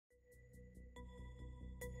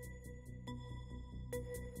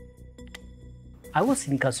I was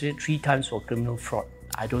incarcerated 3 times for criminal fraud.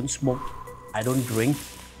 I don't smoke, I don't drink,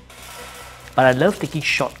 but I love taking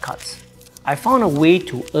shortcuts. I found a way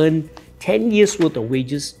to earn 10 years worth of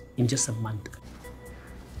wages in just a month.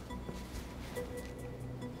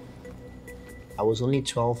 I was only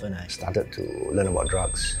 12 when I started to learn about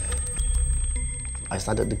drugs. I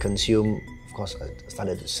started to consume, of course, I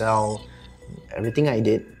started to sell. Everything I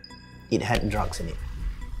did, it had drugs in it.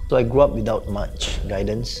 So I grew up without much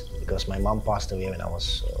guidance because my mom passed away when I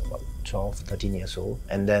was 12, 13 years old.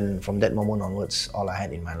 And then from that moment onwards, all I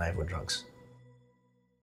had in my life were drugs.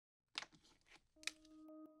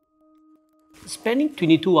 Spending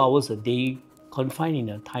 22 hours a day confined in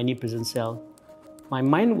a tiny prison cell, my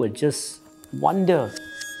mind would just wonder,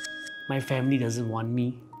 my family doesn't want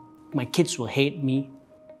me, my kids will hate me,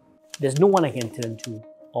 there's no one I can turn to,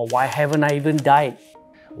 or why haven't I even died?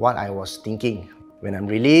 What I was thinking, when I'm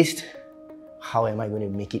released, how am I going to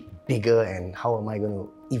make it bigger and how am I going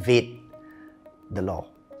to evade the law?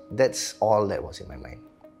 That's all that was in my mind.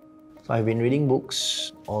 So I've been reading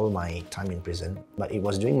books all my time in prison, but it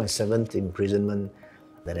was during my 7th imprisonment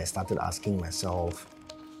that I started asking myself,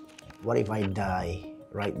 what if I die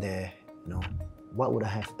right there? You know, what would I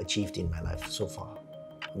have achieved in my life so far?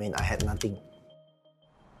 I mean, I had nothing.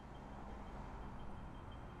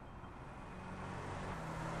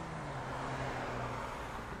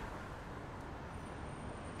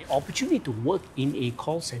 The opportunity to work in a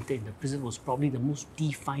call center in the prison was probably the most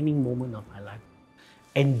defining moment of my life.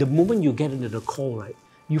 And the moment you get into the call, right,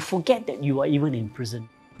 you forget that you are even in prison.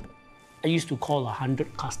 I used to call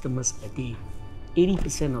 100 customers a day.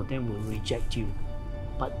 80% of them will reject you.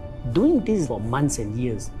 But doing this for months and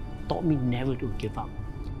years taught me never to give up.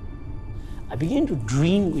 I began to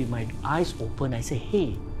dream with my eyes open. I said,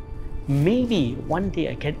 hey, maybe one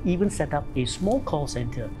day I can even set up a small call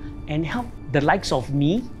center and help the likes of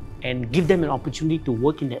me and give them an opportunity to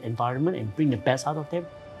work in that environment and bring the best out of them.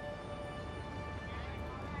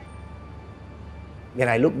 When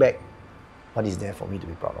I look back, what is there for me to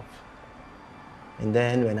be proud of? And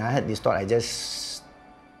then when I had this thought, I just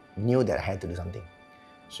knew that I had to do something.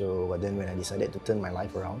 So but then when I decided to turn my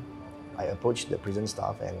life around, I approached the prison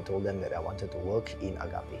staff and told them that I wanted to work in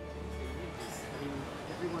Agape.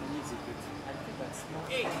 Everyone needs it. I think that's small.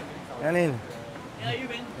 Hey! Anil. Yeah, you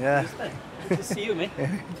man. Yeah. Good to see you, man.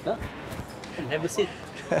 Huh? Have a seat.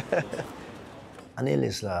 Anil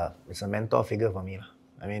is a mentor figure for me.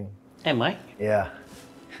 I mean, Am I? yeah.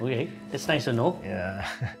 Okay, that's nice to know. Yeah.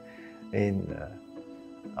 I mean,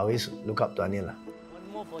 I always look up to Anil.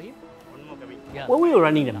 One more for him? One more coming. Yeah. When we were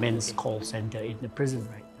running the men's call center in the prison,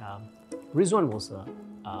 right, Rizwan was a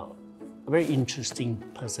very interesting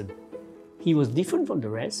person. He was different from the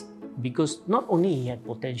rest because not only he had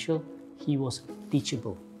potential, he was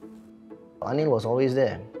teachable. Anil was always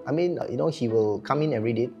there. I mean, you know, he will come in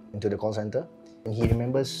every day into the call center and he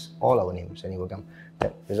remembers all our names and he will come,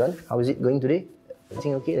 Rizwan, how is it going today?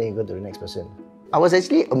 Everything okay? Then you go to the next person. I was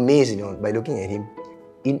actually amazed, you know, by looking at him.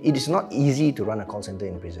 It is not easy to run a call center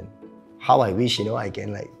in prison. How I wish, you know, I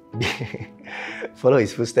can like follow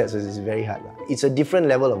his footsteps. It's very hard. It's a different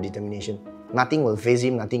level of determination. Nothing will faze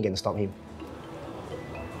him, nothing can stop him.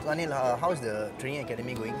 So Anil, how's the training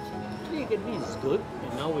academy going? Training academy is good,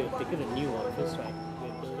 and now we have taken a new office, right?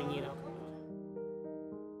 We're building it up.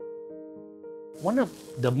 One of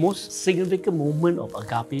the most significant moments of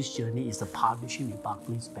Agape's journey is the partnership with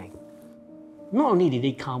Barclays Bank. Not only did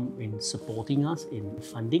they come in supporting us in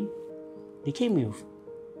funding, they came with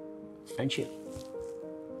friendship.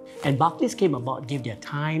 And Barclays came about, gave their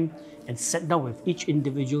time and sat down with each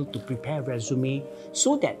individual to prepare a resume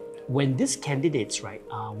so that when these candidates, right,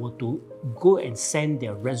 were to go and send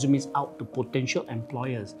their resumes out to potential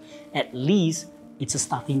employers, at least it's a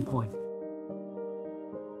starting point.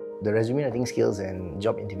 The resume writing skills and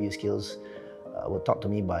job interview skills were taught to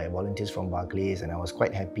me by volunteers from Barclays, and I was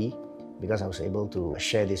quite happy because I was able to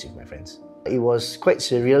share this with my friends. It was quite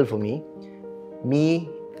surreal for me. Me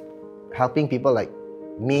helping people like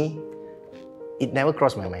me, it never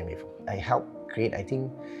crossed my mind before. I helped create, I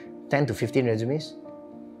think, 10 to 15 resumes.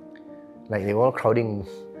 Like they were all crowding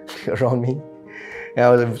around me. And I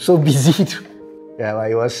was so busy.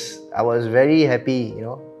 I was very happy, you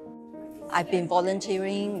know. I've been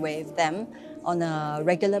volunteering with them on a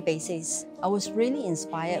regular basis. I was really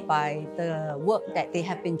inspired by the work that they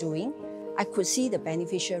have been doing. I could see the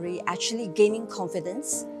beneficiary actually gaining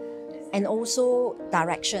confidence and also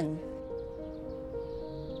direction.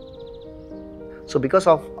 So because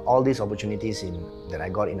of all these opportunities that I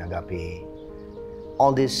got in Agape,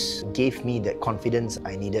 all this gave me that confidence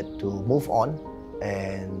I needed to move on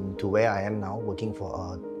and to where I am now, working for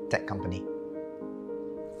a tech company.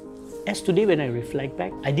 As today, when I reflect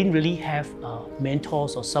back, I didn't really have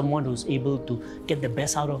mentors or someone who's able to get the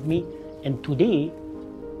best out of me. And today,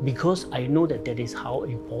 because I know that that is how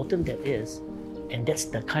important that is, and that's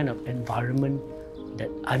the kind of environment that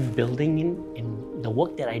I'm building in the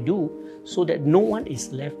work that I do, so that no one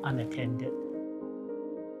is left unattended.